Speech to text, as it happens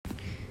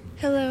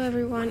Hello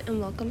everyone and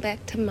welcome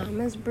back to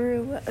Mama's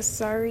Brew.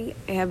 Sorry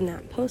I have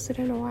not posted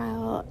in a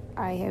while.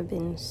 I have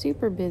been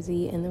super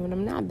busy, and then when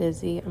I'm not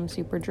busy, I'm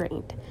super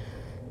drained.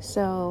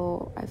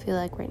 So I feel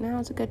like right now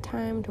is a good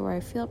time to where I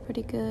feel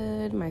pretty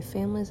good. My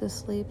family's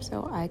asleep,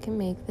 so I can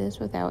make this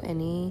without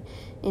any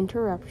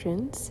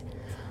interruptions.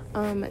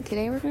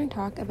 Today we're going to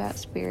talk about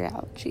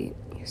spirituality.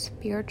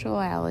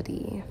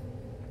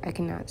 I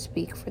cannot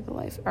talk for the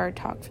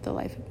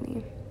life of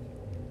me.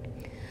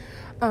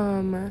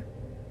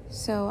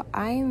 So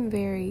I am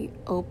very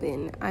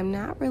open. I'm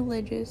not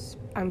religious,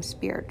 I'm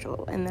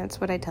spiritual, and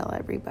that's what I tell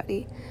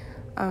everybody.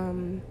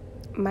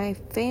 My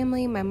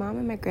family, my mom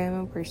and my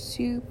grandma were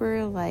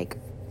super,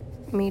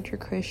 major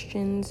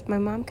Christians. My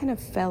mom kind of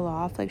fell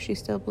off. She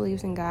still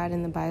believes in God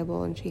and the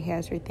Bible, and she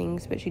has her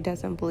things, but she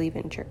doesn't believe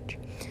in church.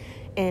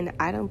 And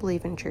I don't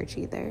believe in church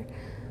either.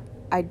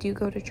 I do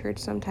go to church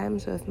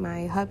sometimes with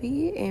my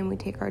hubby, and we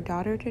take our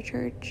daughter to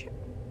church,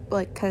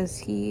 because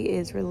he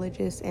is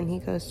religious and he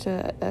goes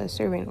to a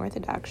Serbian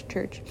Orthodox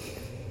church.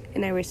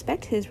 And I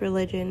respect his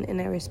religion and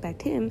I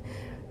respect him.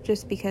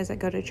 Just because I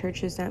go to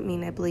church does not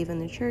mean I believe in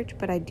the church,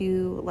 but I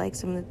do like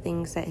some of the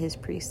things that his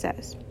priest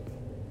says.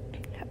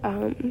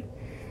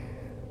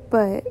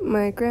 But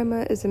my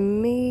grandma is a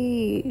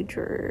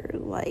major,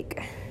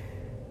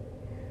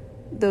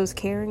 those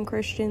caring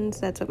Christians.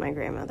 That's what my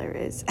grandmother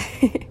is.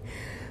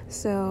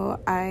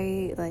 So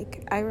I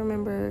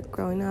remember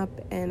growing up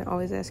and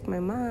always asking my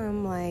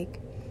mom,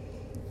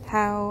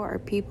 how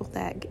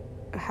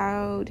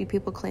do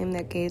people claim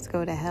that gays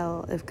go to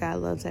hell if God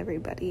loves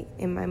everybody?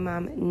 And my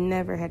mom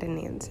never had an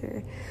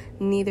answer.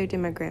 Neither did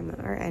my grandma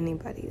or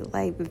anybody.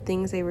 The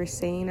things they were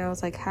saying, I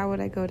was like, how would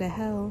I go to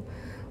hell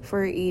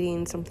for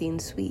eating something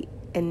sweet?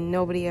 And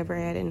nobody ever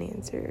had an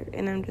answer.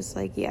 And I'm just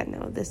like, yeah,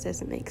 no, this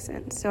doesn't make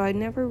sense. So I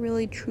never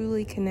really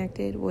truly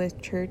connected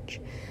with church.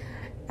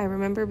 I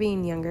remember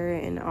being younger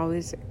and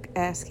always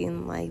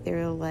asking, they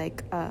were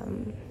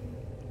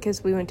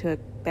because we went to a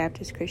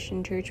Baptist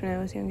Christian church when I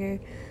was younger,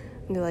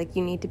 and they're like,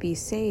 you need to be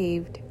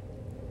saved,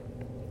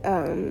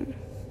 and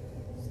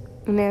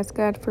ask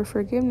God for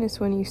forgiveness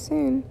when you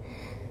sin.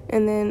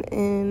 And then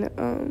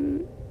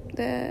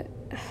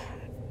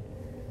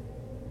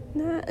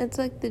it's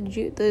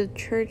the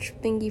church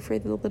thingy for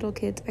the little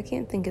kids. I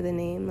can't think of the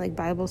name,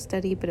 Bible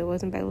study, but it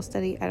wasn't Bible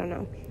study. I don't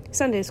know.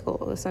 Sunday school.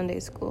 It was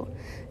Sunday school.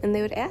 And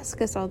they would ask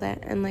us all that.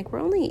 And, we're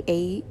only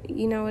 8.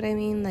 You know what I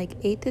mean?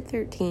 8 to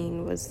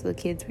 13 was the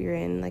kids we were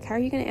in. How are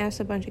you going to ask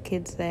a bunch of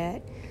kids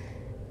that?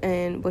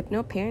 And with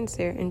no parents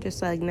there. And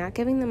just, not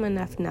giving them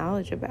enough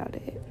knowledge about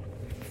it.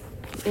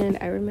 And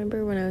I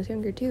remember when I was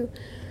younger, too,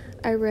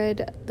 I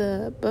read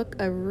the book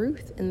of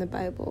Ruth in the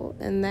Bible.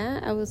 And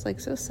that, I was,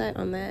 so set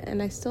on that.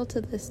 And I still,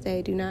 to this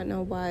day, do not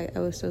know why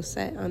I was so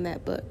set on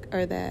that book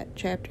or that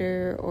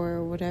chapter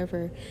or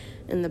whatever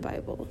in the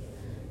Bible.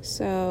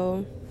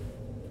 So,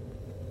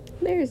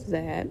 there's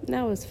that.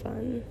 That was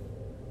fun.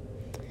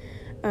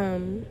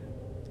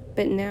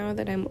 But now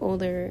that I'm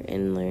older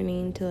and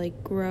learning to,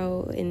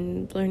 grow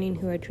and learning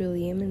who I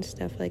truly am and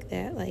stuff like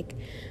that,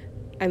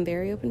 I'm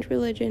very open to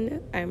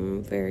religion.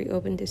 I'm very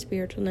open to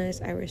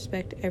spiritualness. I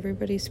respect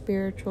everybody's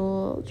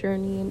spiritual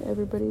journey and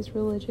everybody's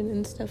religion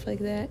and stuff like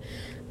that.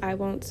 I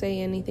won't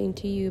say anything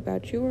to you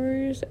about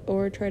yours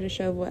or try to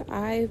shove what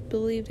I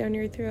believe down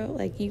your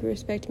throat. You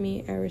respect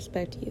me, I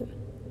respect you.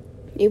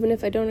 Even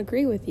if I don't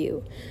agree with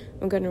you,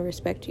 I'm going to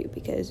respect you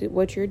because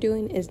what you're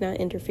doing is not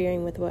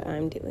interfering with what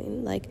I'm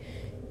doing.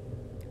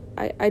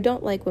 I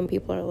don't like when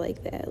people are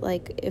like that.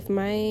 If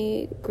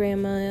my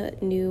grandma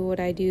knew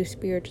what I do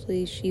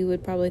spiritually, she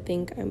would probably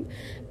think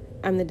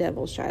I'm the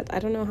devil's child. I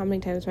don't know how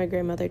many times my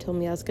grandmother told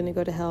me I was going to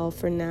go to hell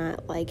for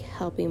not,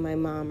 helping my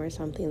mom or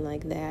something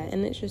like that.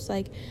 And it's just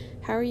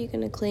how are you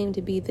going to claim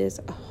to be this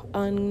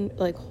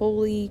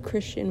holy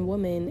Christian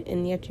woman,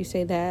 and yet you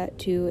say that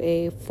to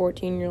a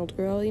 14-year-old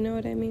girl, you know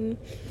what I mean?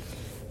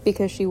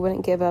 Because she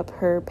wouldn't give up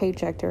her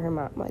paycheck to her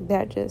mom.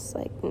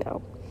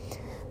 No.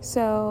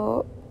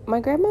 So my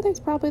grandmother's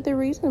probably the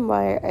reason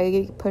why I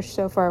get pushed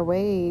so far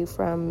away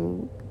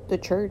from the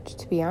church,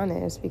 to be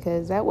honest,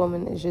 because that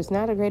woman is just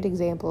not a great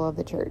example of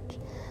the church.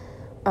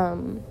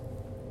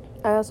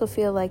 I also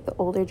feel like the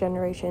older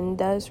generation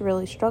does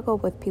really struggle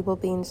with people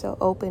being so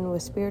open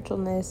with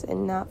spiritualness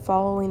and not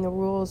following the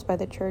rules by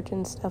the church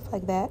and stuff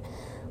like that.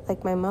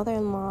 My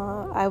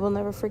mother-in-law, I will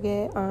never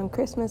forget on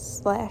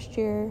Christmas last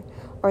year,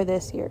 or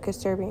this year, because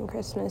Serbian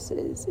Christmas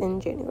is in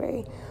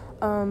January.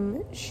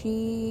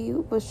 She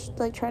was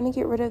trying to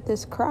get rid of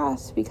this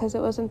cross because it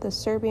wasn't the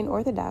Serbian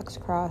Orthodox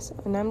cross.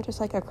 And I'm just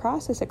a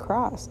cross is a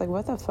cross.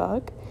 What the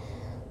fuck?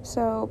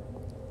 So,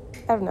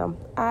 I don't know.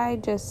 I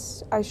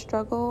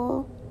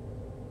struggle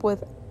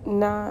with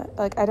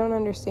I don't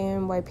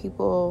understand why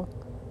people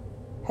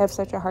have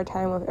such a hard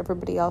time with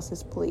everybody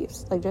else's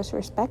beliefs. Just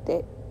respect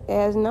it. It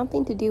has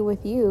nothing to do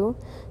with you.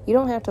 You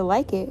don't have to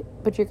like it,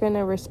 but you're going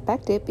to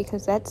respect it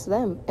because that's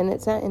them. And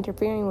it's not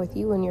interfering with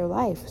you in your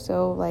life.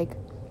 So,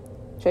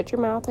 shut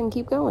your mouth and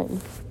keep going.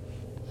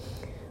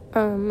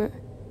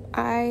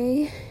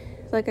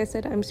 Like I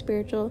said, I'm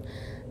spiritual.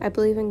 I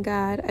believe in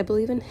God. I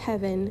believe in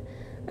heaven.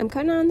 I'm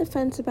kind of on the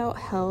fence about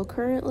hell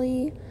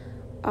currently.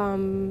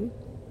 And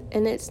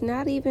it's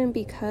not even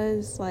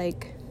because,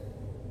 like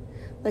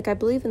I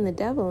believe in the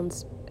devil, and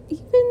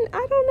even,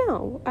 I don't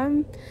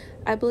know.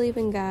 I believe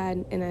in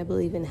God, and I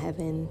believe in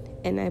heaven,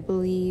 and I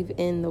believe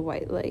in the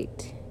white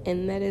light.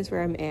 And that is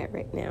where I'm at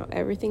right now.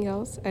 Everything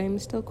else, I'm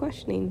still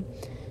questioning.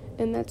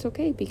 And that's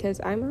okay,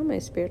 because I'm on my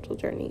spiritual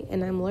journey,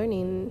 and I'm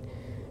learning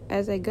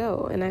as I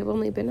go. And I've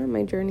only been on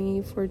my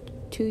journey for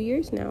 2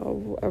 years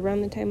now.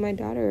 Around the time my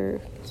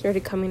daughter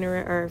started coming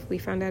around, or if we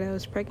found out I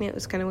was pregnant, it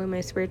was kind of when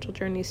my spiritual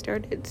journey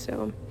started.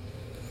 So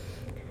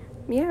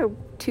yeah,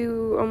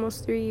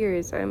 almost 3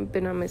 years I've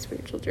been on my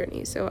spiritual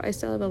journey. So I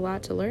still have a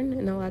lot to learn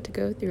and a lot to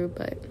go through,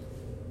 but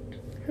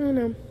I don't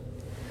know.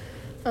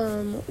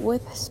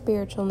 With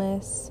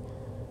spiritualness,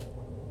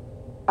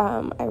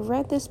 I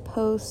read this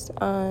post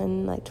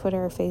on like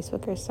Twitter or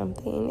Facebook or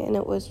something, and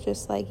it was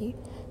just like,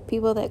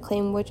 people that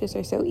claim witches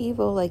are so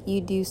evil, like, you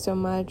do so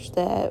much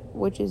that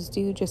witches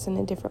do, just in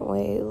a different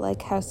way.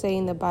 Like how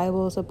saying the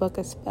Bible is a book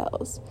of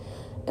spells.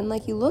 And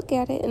like, you look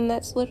at it, and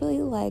that's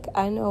literally like,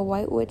 I know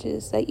white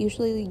witches that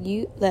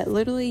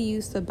literally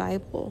use the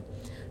Bible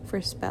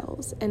for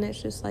spells, and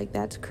it's just like,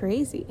 that's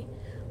crazy.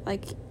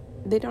 Like,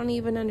 they don't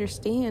even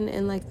understand,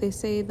 and like, they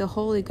say the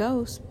Holy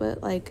Ghost,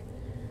 but like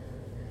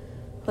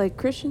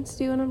Christians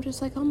do, and I'm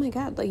just like, oh my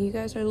God, like, you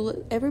guys are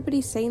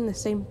everybody's saying the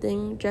same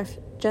thing,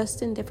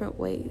 just in different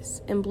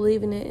ways, and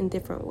believing it in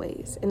different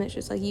ways. And it's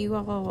just like, you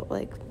all,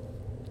 like,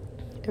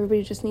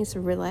 everybody just needs to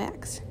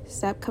relax.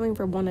 Stop coming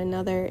for one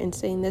another and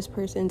saying this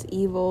person's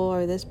evil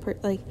or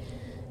like,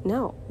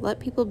 no, let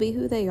people be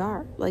who they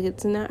are. Like,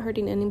 it's not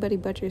hurting anybody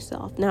but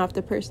yourself. Now, if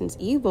the person's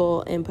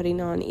evil and putting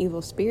on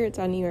evil spirits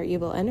on you or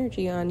evil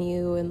energy on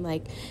you, and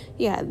like,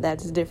 yeah,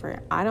 that's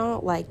different. I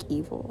don't like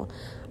evil.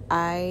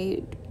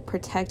 I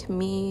protect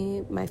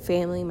me, my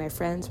family, my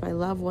friends, my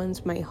loved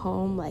ones, my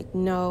home, like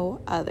no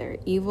other.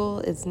 Evil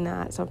is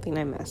not something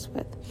I mess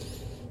with.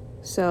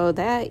 So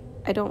that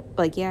I don't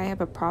like, yeah, I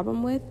have a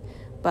problem with,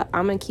 but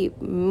I'm gonna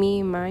keep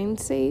mine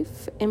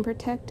safe and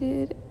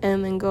protected,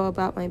 and then go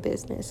about my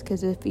business.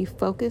 Because if you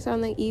focus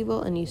on the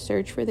evil and you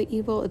search for the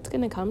evil, it's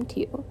gonna come to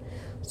you.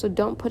 So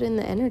don't put in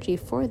the energy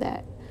for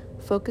that.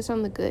 Focus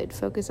on the good,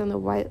 focus on the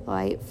white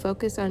light,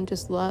 focus on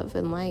just love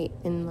and light,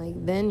 and like,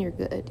 then you're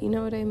good. You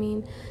know what I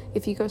mean?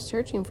 If you go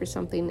searching for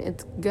something,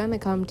 it's gonna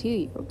come to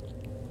you.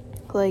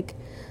 Like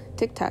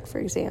TikTok, for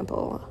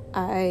example.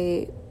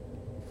 I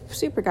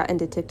super got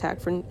into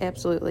TikTok for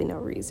absolutely no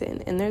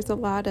reason, and there's a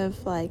lot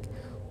of like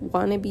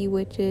wannabe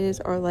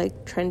witches or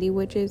like trendy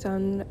witches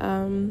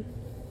on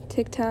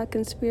TikTok,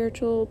 and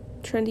spiritual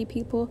trendy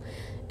people,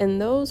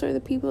 and those are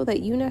the people that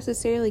you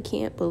necessarily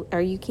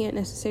can't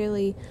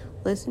necessarily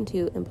listen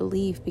to and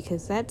believe,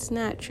 because that's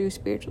not true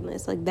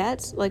spiritualness. Like,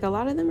 that's like, a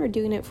lot of them are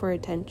doing it for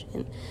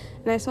attention.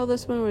 And I saw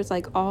this one where it's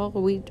like, all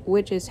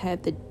witches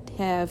have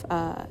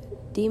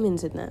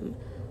demons in them.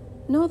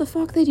 No, the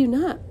fuck they do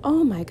not.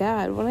 Oh my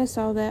God, when I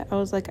saw that, I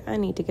was like, I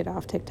need to get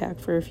off TikTok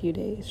for a few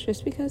days,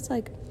 just because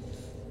like,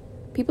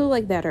 people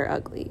like that are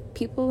ugly.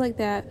 People like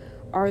that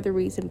are the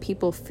reason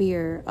people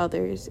fear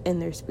others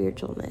and their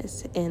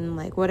spiritualness and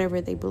like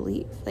whatever they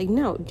believe. Like,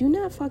 no, do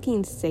not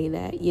fucking say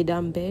that, you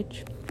dumb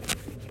bitch.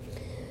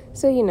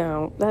 So, you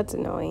know, that's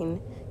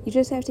annoying. You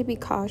just have to be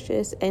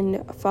cautious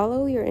and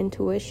follow your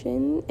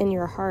intuition and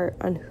your heart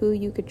on who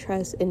you could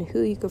trust and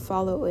who you could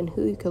follow and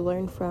who you could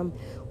learn from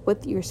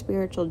with your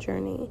spiritual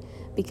journey.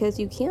 Because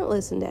you can't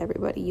listen to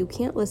everybody. You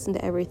can't listen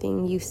to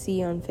everything you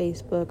see on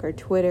Facebook or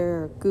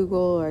Twitter or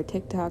Google or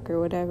TikTok or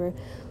whatever.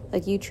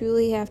 Like, you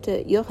truly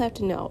you'll have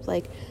to know.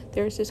 Like,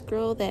 there's this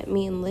girl that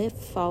me and Liv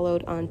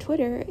followed on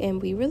Twitter,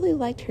 and we really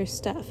liked her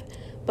stuff.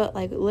 But,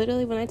 like,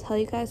 literally, when I tell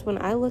you guys, when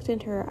I looked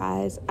into her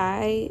eyes,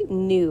 I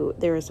knew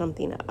there was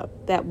something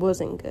up that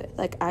wasn't good.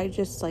 Like, I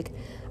just, like,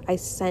 I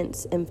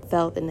sensed and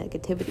felt the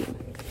negativity.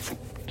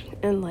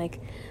 And, like,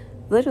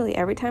 literally,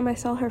 every time I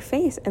saw her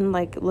face and,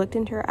 like, looked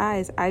into her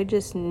eyes, I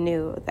just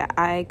knew that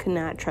I could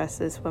not trust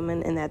this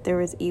woman and that there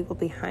was evil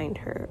behind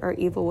her or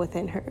evil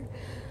within her.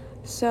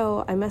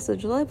 So I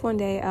messaged Liv one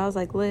day. I was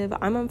like, Liv,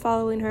 I'm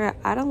unfollowing her.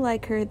 I don't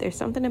like her. There's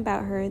something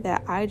about her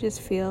that I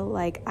just feel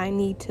like I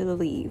need to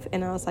leave.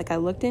 And I was like, I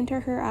looked into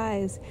her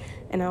eyes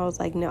and I was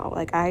like, no,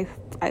 like I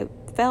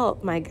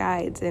felt my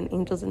guides and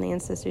angels and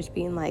ancestors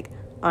being like,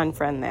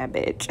 unfriend that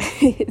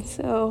bitch.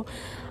 So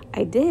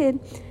I did.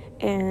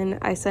 And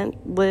I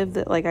sent Liv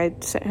I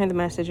sent her the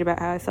message about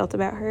how I felt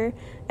about her.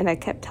 And I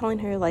kept telling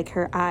her, like,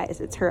 her eyes,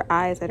 it's her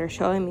eyes that are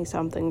showing me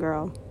something,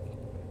 girl.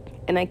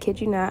 And I kid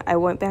you not, I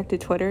went back to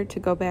Twitter to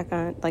go back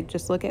on, like,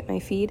 just look at my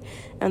feed.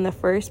 And the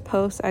first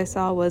post I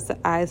saw was, the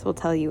eyes will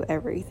tell you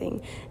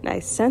everything. And I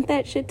sent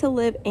that shit to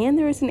Liv, and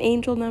there was an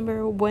angel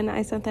number when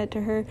I sent that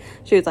to her.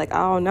 She was like,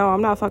 oh, no,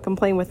 I'm not fucking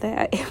playing with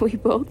that. And we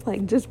both,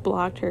 like, just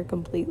blocked her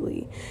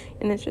completely.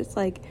 And it's just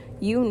like,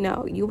 you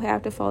know, you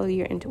have to follow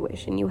your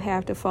intuition. You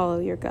have to follow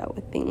your gut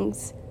with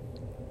things.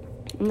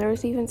 And there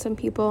was even some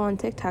people on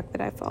TikTok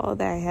that I follow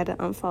that I had to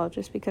unfollow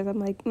just because I'm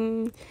like,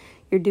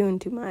 you're doing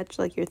too much.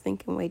 Like, you're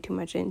thinking way too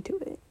much into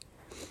it.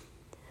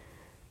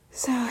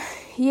 So,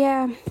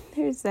 yeah,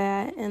 there's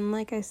that. And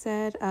like I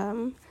said,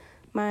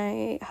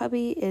 my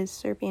hubby is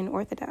Serbian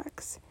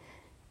Orthodox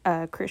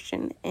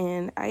Christian,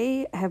 and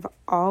I have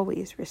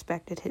always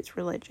respected his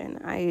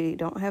religion. I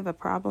don't have a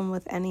problem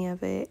with any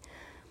of it.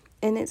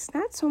 And it's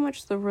not so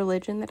much the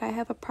religion that I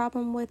have a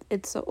problem with,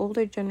 it's the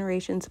older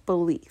generation's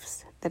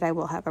beliefs that I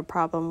will have a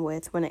problem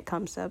with when it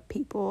comes to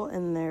people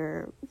in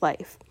their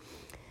life.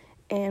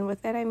 And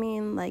with that, I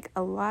mean, like,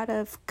 a lot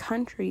of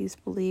countries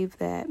believe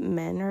that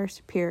men are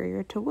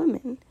superior to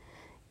women.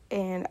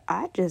 And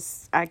I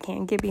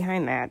can't get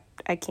behind that.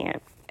 I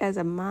can't. As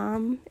a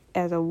mom,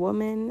 as a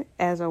woman,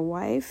 as a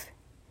wife,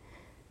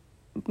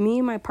 me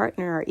and my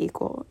partner are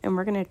equal. And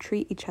we're going to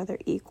treat each other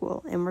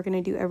equal. And we're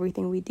going to do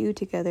everything we do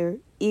together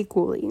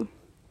equally.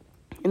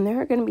 And there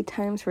are going to be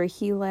times where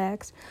he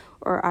lacks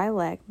or I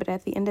lack. But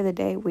at the end of the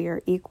day, we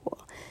are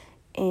equal.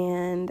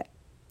 And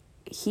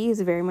he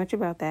is very much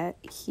about that.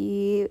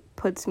 He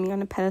puts me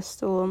on a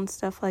pedestal and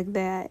stuff like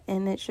that.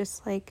 And it's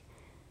just like,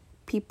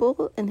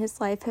 people in his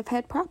life have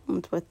had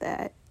problems with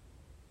that.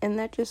 And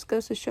that just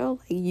goes to show,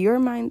 like, your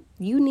mind,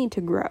 you need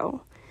to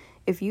grow.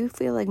 If you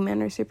feel like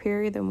men are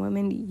superior than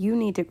women, you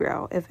need to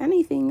grow. If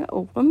anything,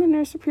 women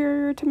are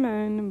superior to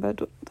men,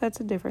 but that's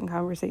a different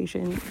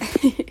conversation.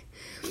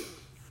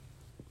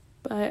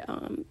 But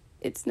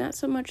it's not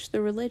so much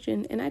the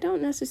religion, and I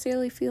don't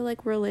necessarily feel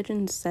like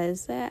religion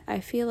says that. I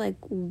feel like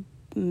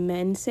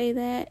men say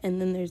that, and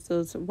then there's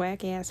those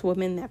whack-ass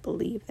women that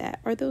believe that,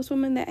 or those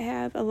women that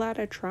have a lot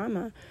of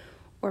trauma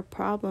or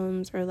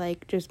problems or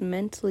like just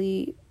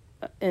mentally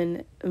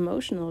and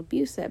emotional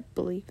abuse that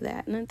believe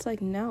that. And it's like,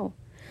 no,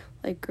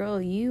 like,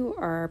 girl, you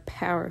are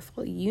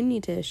powerful. You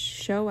need to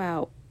show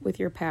out with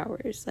your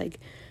powers. Like,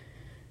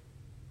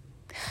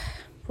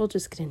 we'll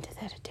just get into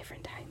that a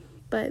different time.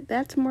 But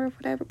that's more of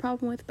what I have a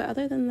problem with. But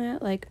other than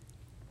that, like,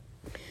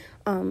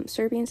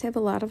 Serbians have a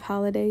lot of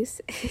holidays.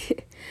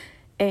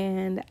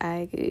 And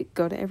I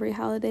go to every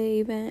holiday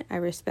event. I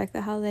respect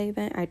the holiday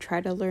event. I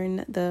try to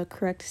learn the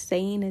correct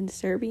saying in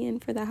Serbian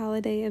for the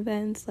holiday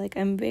events. Like,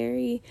 I'm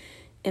very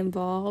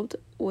involved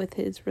with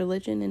his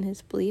religion and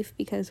his belief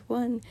because,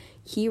 one,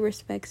 he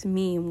respects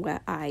me and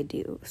what I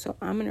do. So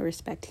I'm going to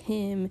respect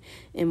him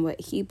and what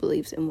he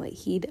believes and what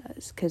he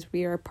does because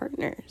we are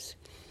partners.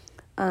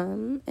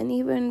 And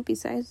even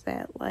besides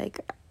that,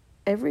 like,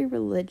 every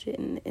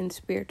religion and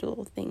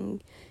spiritual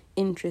thing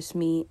interests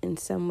me in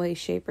some way,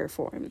 shape, or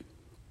form.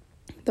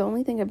 The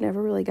only thing I've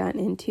never really gotten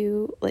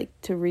into, like,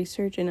 to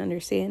research and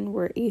understand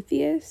were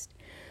atheists.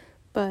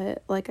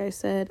 But like I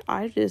said,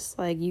 I just,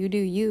 like, you do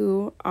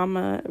you.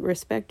 I'ma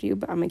respect you,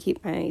 but I'm gonna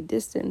keep my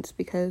distance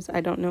because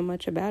I don't know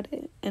much about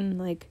it. And,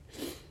 like,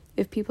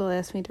 if people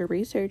ask me to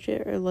research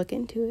it or look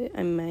into it,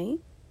 I might.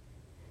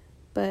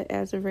 But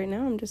as of right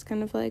now, I'm just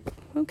kind of like,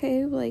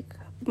 okay, like,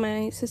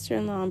 my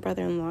sister-in-law and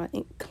brother-in-law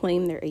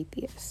claim they're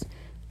atheists.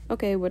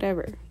 Okay,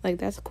 whatever. Like,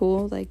 that's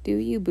cool. Like, do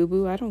you,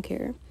 boo-boo. I don't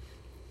care.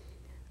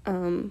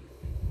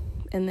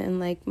 And then,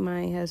 like,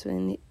 my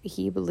husband,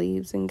 he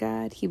believes in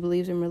God, he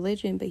believes in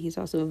religion, but he's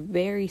also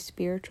very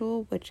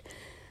spiritual, which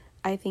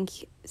I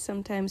think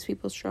sometimes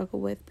people struggle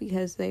with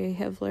because they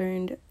have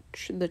learned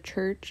the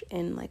church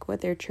and, like,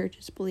 what their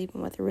churches believe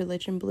and what their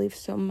religion believes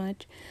so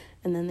much,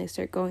 and then they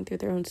start going through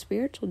their own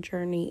spiritual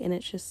journey, and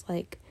it's just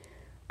like,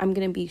 I'm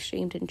going to be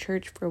shamed in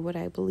church for what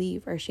I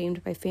believe, or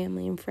shamed by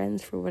family and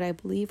friends for what I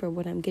believe or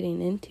what I'm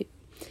getting into,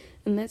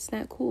 and that's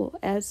not cool.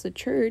 As the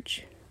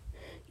church,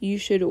 you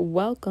should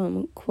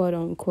welcome, quote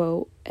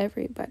unquote,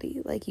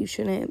 everybody. Like, you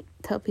shouldn't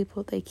tell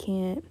people they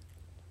can't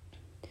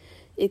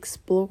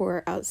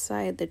explore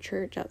outside the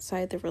church,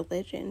 outside the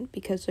religion,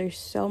 because there's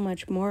so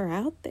much more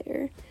out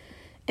there.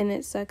 And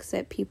it sucks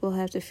that people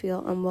have to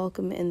feel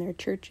unwelcome in their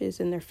churches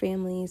and their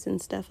families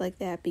and stuff like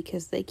that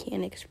because they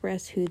can't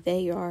express who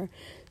they are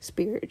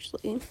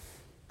spiritually.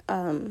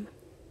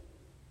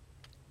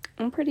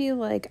 I'm pretty,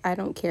 like, I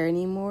don't care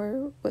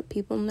anymore what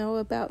people know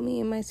about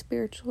me and my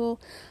spiritual.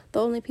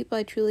 The only people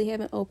I truly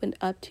haven't opened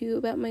up to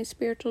about my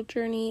spiritual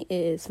journey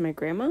is my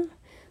grandma.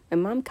 My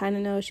mom kind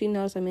of knows. She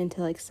knows I'm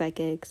into, like,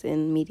 psychics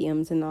and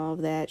mediums and all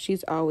of that.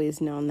 She's always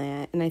known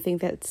that. And I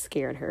think that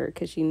scared her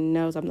because she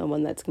knows I'm the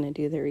one that's going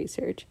to do the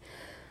research.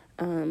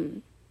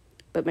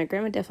 But my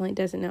grandma definitely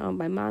doesn't know.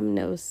 My mom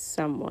knows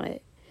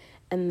somewhat.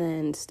 And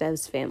then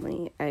Stev's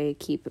family. I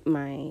keep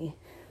my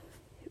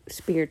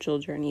spiritual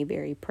journey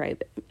very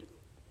private.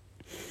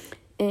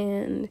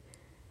 And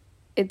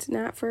it's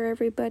not for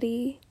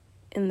everybody,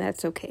 and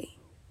that's okay.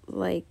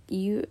 Like,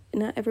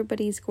 not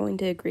everybody's going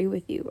to agree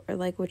with you or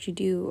like what you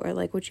do or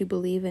like what you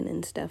believe in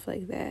and stuff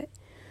like that.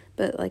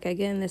 But, like,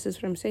 again, this is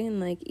what I'm saying.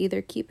 Like,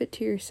 either keep it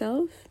to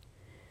yourself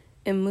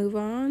and move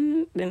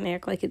on and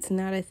act like it's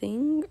not a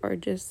thing, or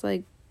just,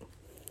 like,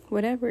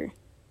 whatever.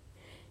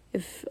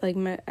 If, like,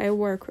 I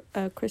wore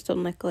a crystal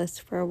necklace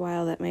for a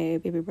while that my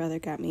baby brother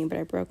got me, but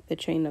I broke the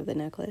chain of the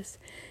necklace.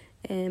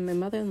 And my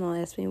mother-in-law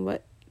asked me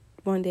what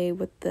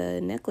the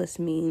necklace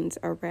means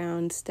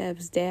around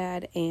Stev's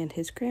dad and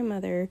his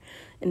grandmother.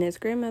 And his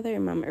grandmother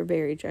and mom are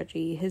very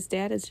judgy. His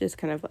dad is just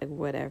kind of like,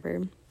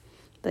 whatever.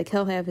 Like,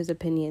 he'll have his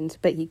opinions,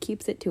 but he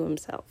keeps it to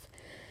himself.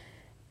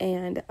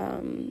 And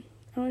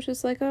I was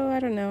just like, oh, I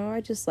don't know,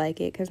 I just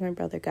like it because my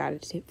brother got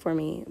it for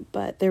me.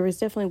 But there was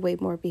definitely way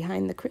more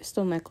behind the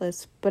crystal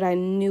necklace, but I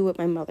knew what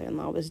my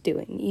mother-in-law was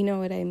doing, you know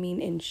what I mean?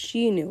 And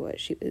she knew what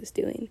she was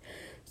doing.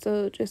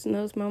 So just in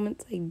those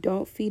moments, like,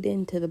 don't feed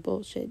into the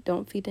bullshit.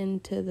 Don't feed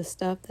into the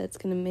stuff that's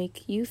going to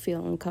make you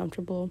feel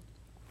uncomfortable,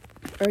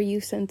 or you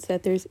sense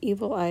that there's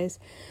evil eyes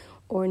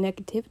or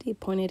negativity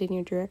pointed in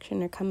your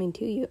direction or coming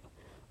to you.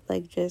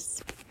 Like,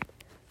 just,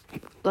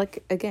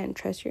 like, again,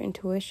 trust your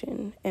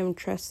intuition and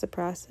trust the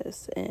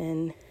process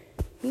and,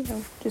 you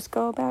know, just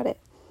go about it.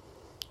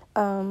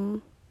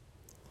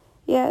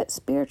 Yeah,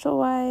 spiritual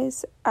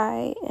wise,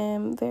 I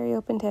am very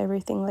open to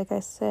everything. Like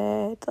I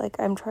said, like,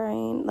 I'm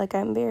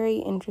very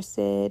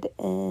interested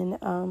in,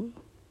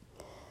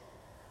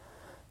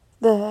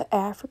 the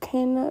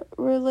African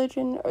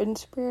religion and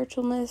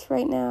spiritualness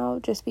right now,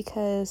 just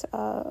because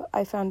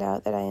I found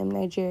out that I am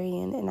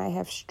Nigerian and I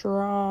have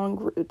strong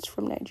roots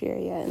from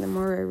Nigeria. And the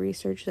more I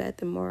research that,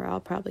 the more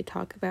I'll probably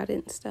talk about it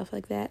and stuff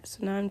like that.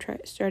 So now I'm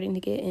starting to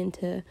get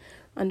into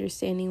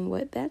understanding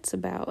what that's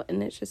about.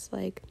 And it's just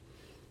like,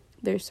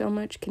 there's so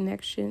many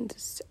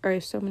connections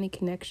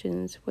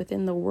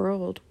within the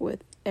world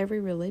with every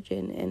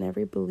religion and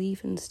every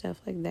belief and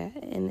stuff like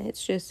that. And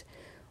it's just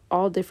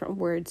all different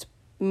words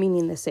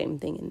meaning the same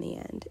thing in the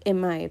end, in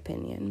my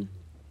opinion,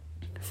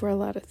 for a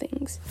lot of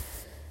things.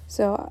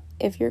 So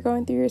if you're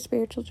going through your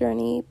spiritual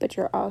journey, but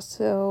you're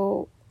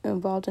also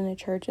involved in a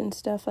church and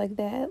stuff like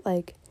that,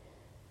 like,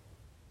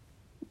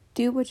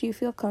 do what you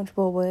feel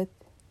comfortable with.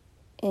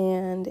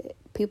 And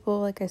people,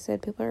 like I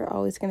said, people are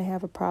always going to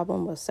have a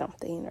problem with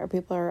something, or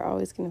people are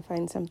always going to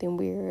find something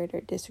weird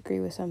or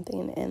disagree with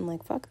something, and,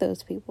 like, fuck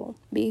those people.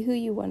 Be who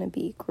you want to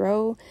be.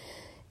 Grow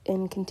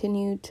and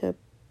continue to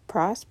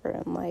prosper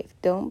in life.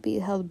 Don't be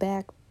held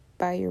back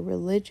by your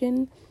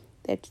religion,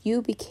 that you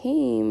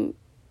became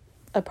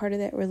a part of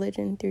that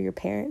religion through your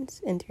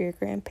parents and through your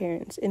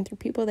grandparents and through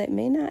people that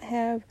may not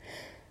have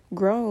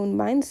grown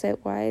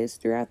mindset wise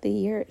throughout the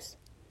years.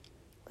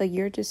 Like,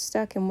 you're just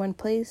stuck in one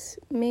place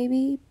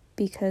maybe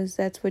because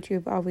that's what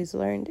you've always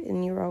learned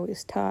and you were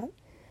always taught.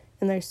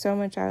 And there's so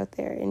much out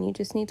there, and you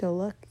just need to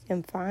look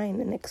and find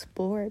and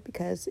explore,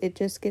 because it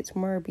just gets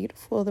more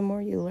beautiful the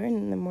more you learn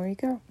and the more you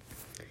go.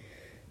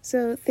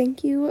 So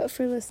thank you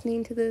for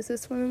listening to this.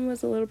 This one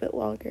was a little bit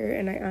longer,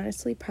 and I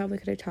honestly probably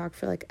could have talked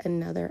for like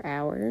another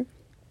hour,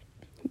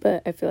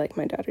 but I feel like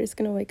my daughter's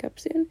going to wake up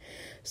soon.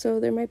 So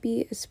there might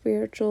be a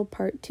spiritual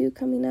part 2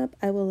 coming up.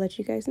 I will let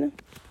you guys know.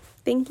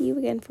 Thank you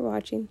again for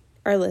watching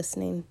or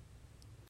listening.